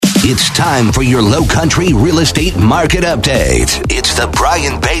It's time for your Low Country Real Estate Market Update. It's the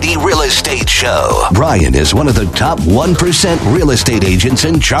Brian Beatty Real Estate Show. Brian is one of the top 1% real estate agents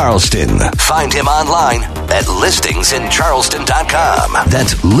in Charleston. Find him online at listingsincharleston.com.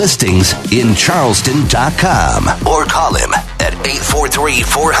 That's listingsincharleston.com. Or call him at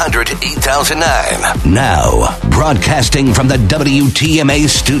 843-400-8009. Now, broadcasting from the WTMA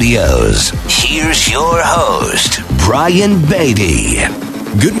studios, here's your host, Brian Beatty.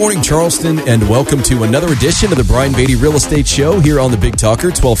 Good morning, Charleston, and welcome to another edition of the Brian Beatty Real Estate Show here on the Big Talker,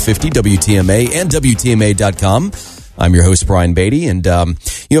 1250 WTMA and WTMA.com. I'm your host, Brian Beatty, and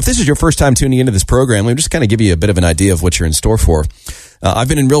if this is your first time tuning into this program, let me just kind of give you a bit of an idea of what you're in store for. I've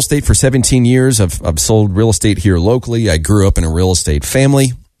been in real estate for 17 years. I've sold real estate here locally. I grew up in a real estate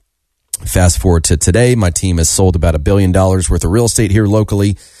family. Fast forward to today, my team has sold about $1 billion worth of real estate here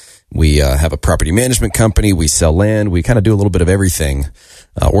locally. We have a property management company. We sell land. We kind of do a little bit of everything.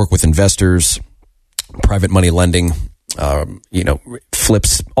 Work with investors, private money lending,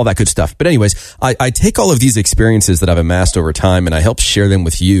 flips, all that good stuff. But anyways, I take all of these experiences that I've amassed over time and I help share them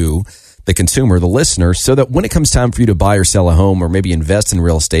with you, the consumer, the listener, so that when it comes time for you to buy or sell a home or maybe invest in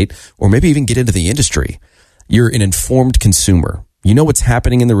real estate or maybe even get into the industry, you're an informed consumer. You know what's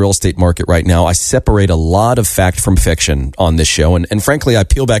happening in the real estate market right now. I separate a lot of fact from fiction on this show. And frankly, I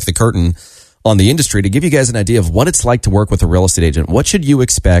peel back the curtain on the industry to give you guys an idea of what it's like to work with a real estate agent. What should you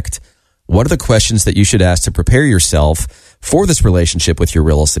expect? What are the questions that you should ask to prepare yourself for this relationship with your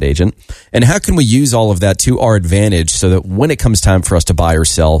real estate agent? And how can we use all of that to our advantage so that when it comes time for us to buy or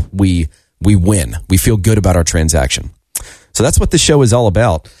sell, we win. We feel good about our transaction. So that's what this show is all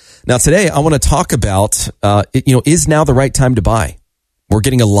about. Now, today, I want to talk about, is now the right time to buy? We're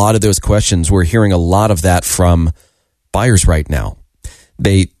getting a lot of those questions. We're hearing a lot of that from buyers right now.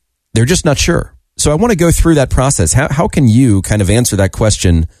 They're just not sure. So I want to go through that process. How can you kind of answer that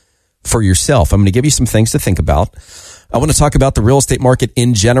question for yourself? I'm going to give you some things to think about. I want to talk about the real estate market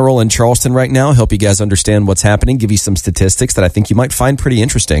in general in Charleston right now, help you guys understand what's happening, give you some statistics that I think you might find pretty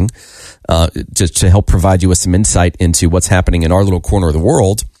interesting, just to help provide you with some insight into what's happening in our little corner of the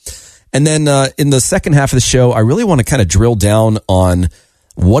world. And then in the second half of the show, I really want to kind of drill down on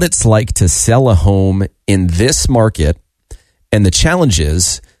what it's like to sell a home in this market and the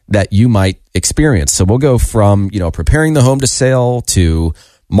challenges that you might experience. So we'll go from, preparing the home to sell to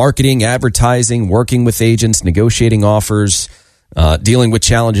marketing, advertising, working with agents, negotiating offers, dealing with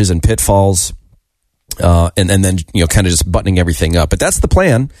challenges and pitfalls, and then, kind of just buttoning everything up. But that's the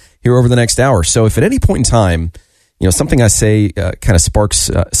plan here over the next hour. So if at any point in time, something I say kind of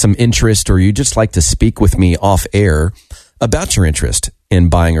sparks some interest, or you just like to speak with me off air about your interest in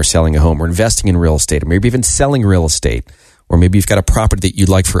buying or selling a home or investing in real estate, or maybe even selling real estate, or maybe you've got a property that you'd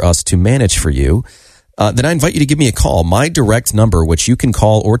like for us to manage for you, then I invite you to give me a call. My direct number, which you can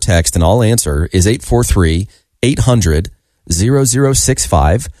call or text and I'll answer, is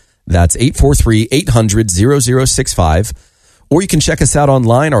 843-800-0065. That's 843-800-0065. Or you can check us out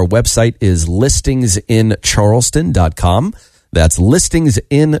online. Our website is listingsincharleston.com. That's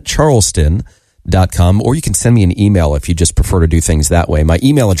listingsincharleston.com. Or you can send me an email if you just prefer to do things that way. My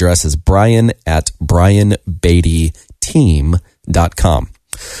email address is brian@brianbeattyteam.com.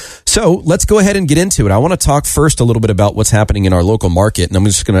 So let's go ahead and get into it. I want to talk first a little bit about what's happening in our local market. And I'm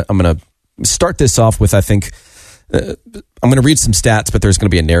going to start this off with, I'm going to read some stats, but there's going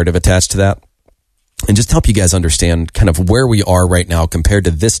to be a narrative attached to that. And just help you guys understand kind of where we are right now compared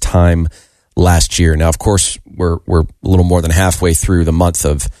to this time last year. Now, of course, we're a little more than halfway through the month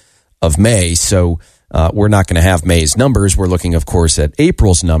of May, so we're not going to have May's numbers. We're looking, of course, at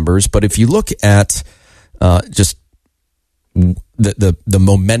April's numbers. But if you look at just the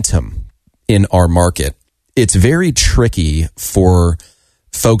momentum in our market, it's very tricky for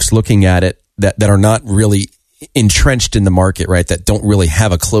folks looking at it that are not really entrenched in the market, right? That don't really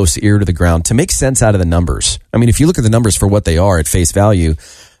have a close ear to the ground to make sense out of the numbers. I mean, if you look at the numbers for what they are at face value,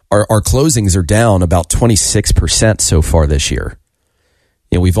 our closings are down about 26% so far this year.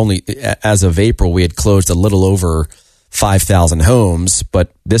 We've only, as of April, we had closed a little over 5,000 homes,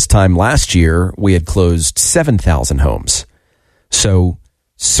 but this time last year, we had closed 7,000 homes. So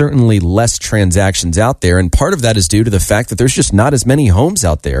certainly less transactions out there. And part of that is due to the fact that there's just not as many homes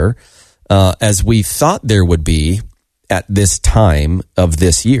out there as we thought there would be at this time of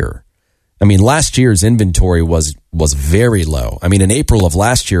this year. I mean, last year's inventory was very low. I mean, in April of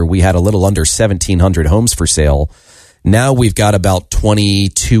last year, we had a little under 1,700 homes for sale. Now we've got about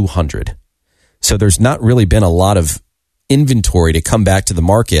 2,200. So there's not really been a lot of inventory to come back to the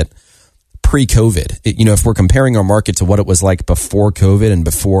market pre-COVID. If we're comparing our market to what it was like before COVID and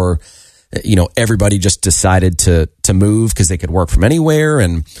before, everybody just decided to move because they could work from anywhere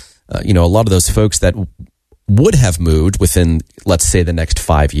and a lot of those folks that would have moved within, let's say, the next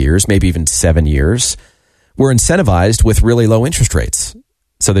 5 years, maybe even 7 years, were incentivized with really low interest rates.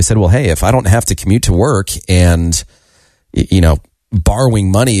 So they said, well, hey, if I don't have to commute to work and, borrowing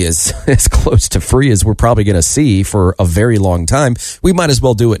money is as close to free as we're probably going to see for a very long time, we might as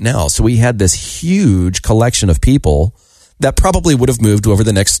well do it now. So we had this huge collection of people that probably would have moved over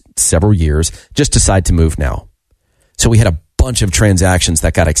the next several years, just decide to move now. So we had a bunch of transactions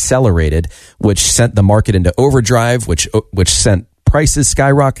that got accelerated, which sent the market into overdrive, which sent prices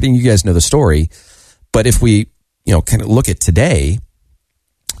skyrocketing. You guys know the story. But if we, kind of look at today,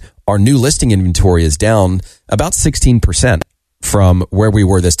 our new listing inventory is down about 16% from where we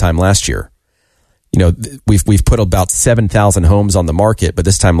were this time last year. We've put about 7,000 homes on the market, but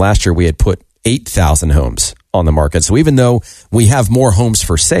this time last year we had put 8,000 homes on the market. So even though we have more homes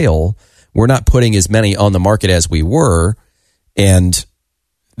for sale, we're not putting as many on the market as we were, and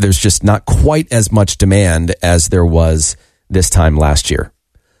there's just not quite as much demand as there was this time last year.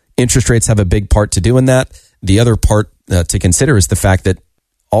 Interest rates have a big part to do in that. The other part to consider is the fact that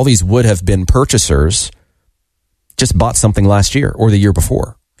all these would have been purchasers just bought something last year or the year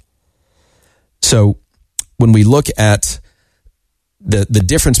before. So when we look at the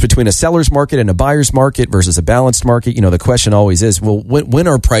difference between a seller's market and a buyer's market versus a balanced market, the question always is, well, when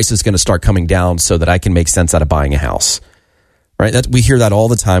are prices going to start coming down so that I can make sense out of buying a house? Right? We hear that all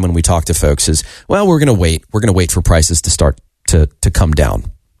the time when we talk to folks is, well, we're going to wait. We're going to wait for prices to start to come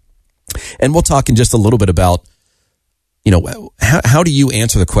down. And we'll talk in just a little bit about, how do you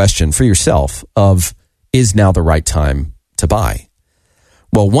answer the question for yourself of, is now the right time to buy?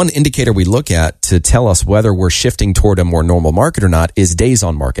 Well, one indicator we look at to tell us whether we're shifting toward a more normal market or not is days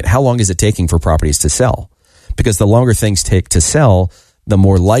on market. How long is it taking for properties to sell? Because the longer things take to sell, the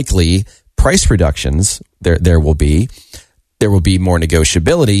more likely price reductions there will be. There will be more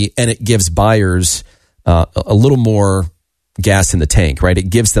negotiability, and it gives buyers a little more gas in the tank, right? It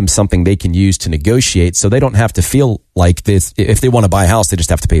gives them something they can use to negotiate so they don't have to feel like this. If they want to buy a house, they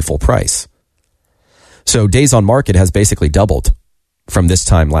just have to pay full price. So days on market has basically doubled from this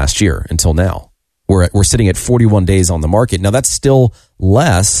time last year until now. We're sitting at 41 days on the market. Now that's still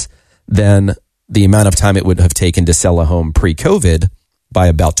less than the amount of time it would have taken to sell a home pre-COVID by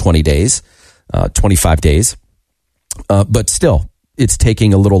about 20 days, 25 days. But still, it's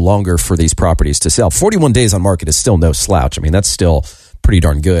taking a little longer for these properties to sell. 41 days on market is still no slouch. I mean, that's still pretty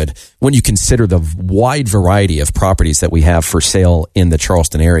darn good when you consider the wide variety of properties that we have for sale in the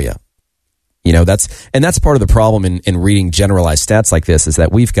Charleston area. That's part of the problem in reading generalized stats like this is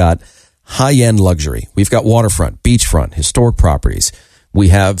that we've got high-end luxury. We've got waterfront, beachfront, historic properties. We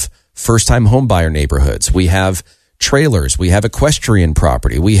have first-time homebuyer neighborhoods. We have trailers. We have equestrian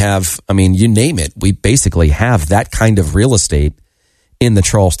property. We have, you name it. We basically have that kind of real estate in the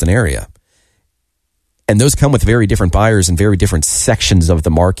Charleston area. And those come with very different buyers and very different sections of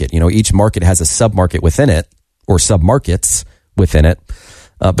the market. Each market has a sub-market within it or sub-markets within it.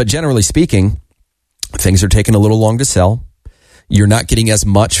 But generally speaking, things are taking a little long to sell. You're not getting as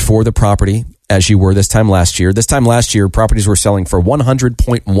much for the property as you were this time last year. This time last year, properties were selling for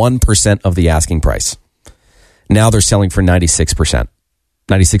 100.1% of the asking price. Now they're selling for 96%,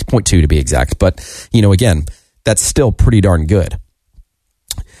 96.2 to be exact. But, again, that's still pretty darn good.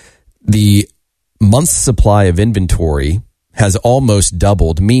 The month's supply of inventory has almost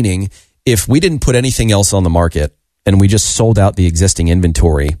doubled, meaning if we didn't put anything else on the market, and we just sold out the existing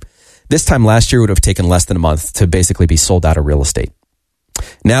inventory, this time last year would have taken less than a month to basically be sold out of real estate.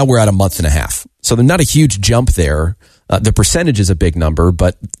 Now we're at a month and a half. So there's not a huge jump there. The percentage is a big number,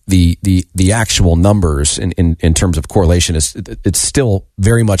 but the actual numbers in terms of correlation it's still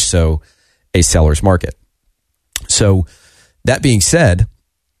very much so a seller's market. So that being said,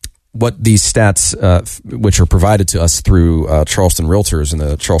 what these stats, which are provided to us through Charleston Realtors and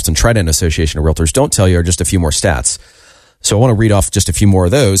the Charleston Trident Association of Realtors, don't tell you are just a few more stats. So I want to read off just a few more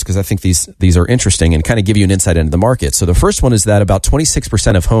of those because I think these are interesting and kind of give you an insight into the market. So the first one is that about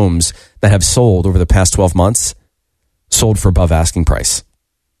 26% of homes that have sold over the past 12 months sold for above asking price.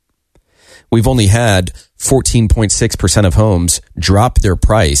 We've only had 14.6% of homes drop their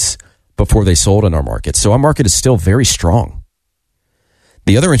price before they sold in our market. So our market is still very strong.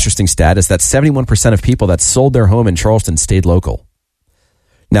 The other interesting stat is that 71% of people that sold their home in Charleston stayed local.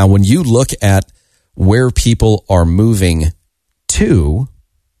 Now, when you look at where people are moving to,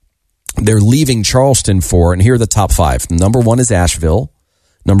 they're leaving Charleston for, and here are the top 5. Number 1 is Asheville.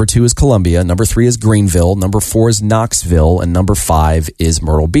 Number 2 is Columbia. Number 3 is Greenville. Number 4 is Knoxville. And number 5 is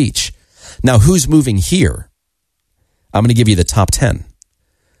Myrtle Beach. Now, who's moving here? I'm going to give you the top 10.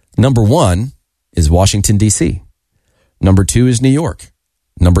 Number 1 is Washington, D.C. Number 2 is New York.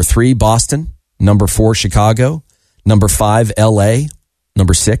 Number 3, Boston. Number 4, Chicago. Number 5, LA.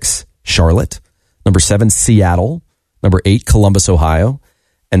 Number 6, Charlotte. Number 7, Seattle. Number 8, Columbus, Ohio.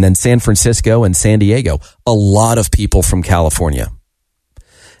 And then San Francisco and San Diego. A lot of people from California.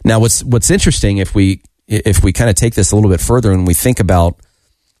 Now, what's interesting, if we kind of take this a little bit further and we think about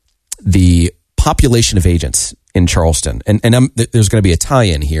the population of agents in Charleston, and there's going to be a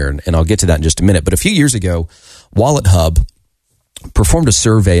tie-in here, and I'll get to that in just a minute. But a few years ago, Wallet Hub performed a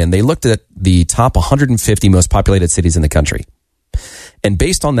survey, and they looked at the top 150 most populated cities in the country. And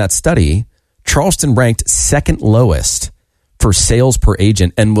based on that study, Charleston ranked second lowest for sales per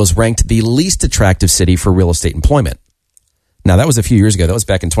agent and was ranked the least attractive city for real estate employment. Now, that was a few years ago. That was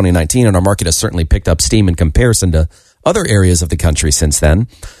back in 2019, and our market has certainly picked up steam in comparison to other areas of the country since then.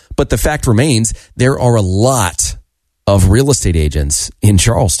 But the fact remains, there are a lot of real estate agents in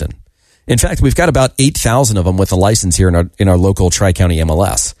Charleston. In fact, we've got about 8,000 of them with a license here in our local Tri-County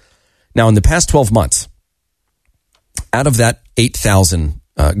MLS. Now, in the past 12 months, out of that 8,000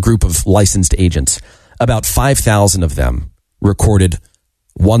 group of licensed agents, about 5,000 of them recorded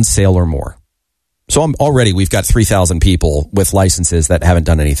one sale or more. So we've got 3,000 people with licenses that haven't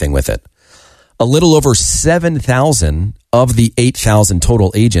done anything with it. A little over 7,000 of the 8,000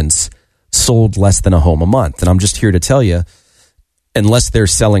 total agents sold less than a home a month. And I'm just here to tell you, unless they're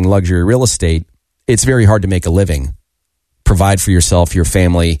selling luxury real estate, it's very hard to make a living, provide for yourself, your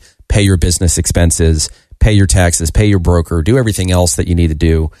family, pay your business expenses, pay your taxes, pay your broker, do everything else that you need to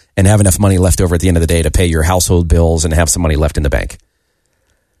do, and have enough money left over at the end of the day to pay your household bills and have some money left in the bank.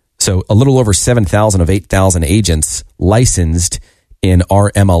 So a little over 7,000 of 8,000 agents licensed in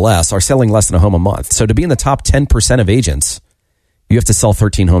our MLS are selling less than a home a month. So to be in the top 10% of agents, you have to sell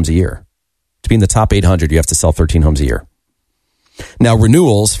 13 homes a year. To be in the top 800, you have to sell 13 homes a year. Now,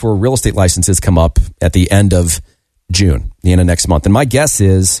 renewals for real estate licenses come up at the end of June, the end of next month. And my guess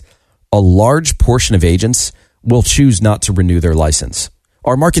is a large portion of agents will choose not to renew their license.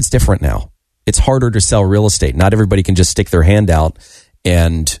 Our market's different now. It's harder to sell real estate. Not everybody can just stick their hand out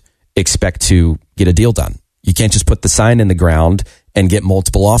and expect to get a deal done. You can't just put the sign in the ground and get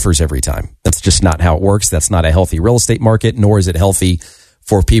multiple offers every time. That's just not how it works. That's not a healthy real estate market, nor is it healthy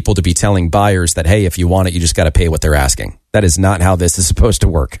for people to be telling buyers that, hey, if you want it, you just got to pay what they're asking. That is not how this is supposed to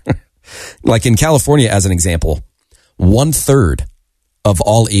work. Like in California, as an example, 1/3 of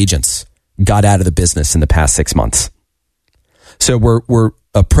all agents got out of the business in the past 6 months. So we're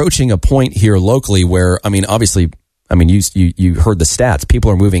approaching a point here locally where, obviously, you heard the stats.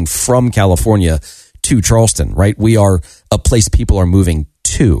 People are moving from California to Charleston, right? We are a place people are moving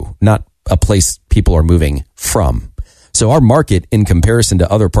to, not a place people are moving from. So our market, in comparison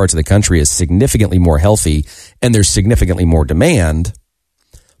to other parts of the country, is significantly more healthy, and there's significantly more demand.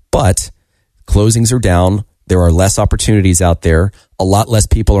 But closings are down. There are less opportunities out there. A lot less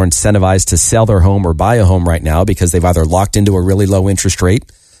people are incentivized to sell their home or buy a home right now because they've either locked into a really low interest rate,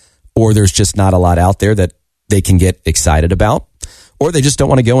 or there's just not a lot out there that they can get excited about, or they just don't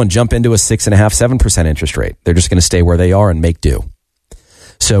want to go and jump into a 6.5-7% interest rate. They're just going to stay where they are and make do.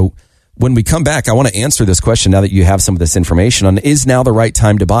 So when we come back, I want to answer this question now that you have some of this information on, is now the right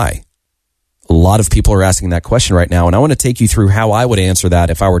time to buy? A lot of people are asking that question right now, and I want to take you through how I would answer that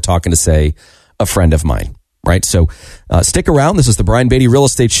if I were talking to, say, a friend of mine. Right. So stick around. This is the Brian Beatty Real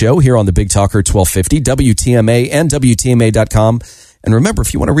Estate Show here on the Big Talker 1250, WTMA and WTMA.com. And remember,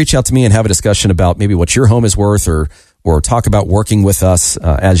 if you want to reach out to me and have a discussion about maybe what your home is worth, or talk about working with us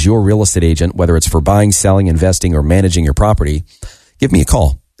as your real estate agent, whether it's for buying, selling, investing, or managing your property, give me a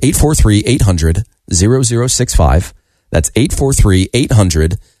call. 843-800-0065. That's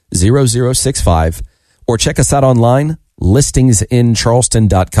 843-800-0065. Or check us out online,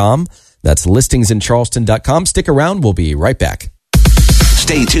 listingsincharleston.com. That's listingsincharleston.com. Stick around. We'll be right back.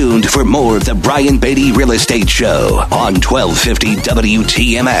 Stay tuned for more of the Brian Beatty Real Estate Show on 1250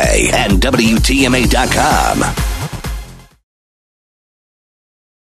 WTMA and WTMA.com.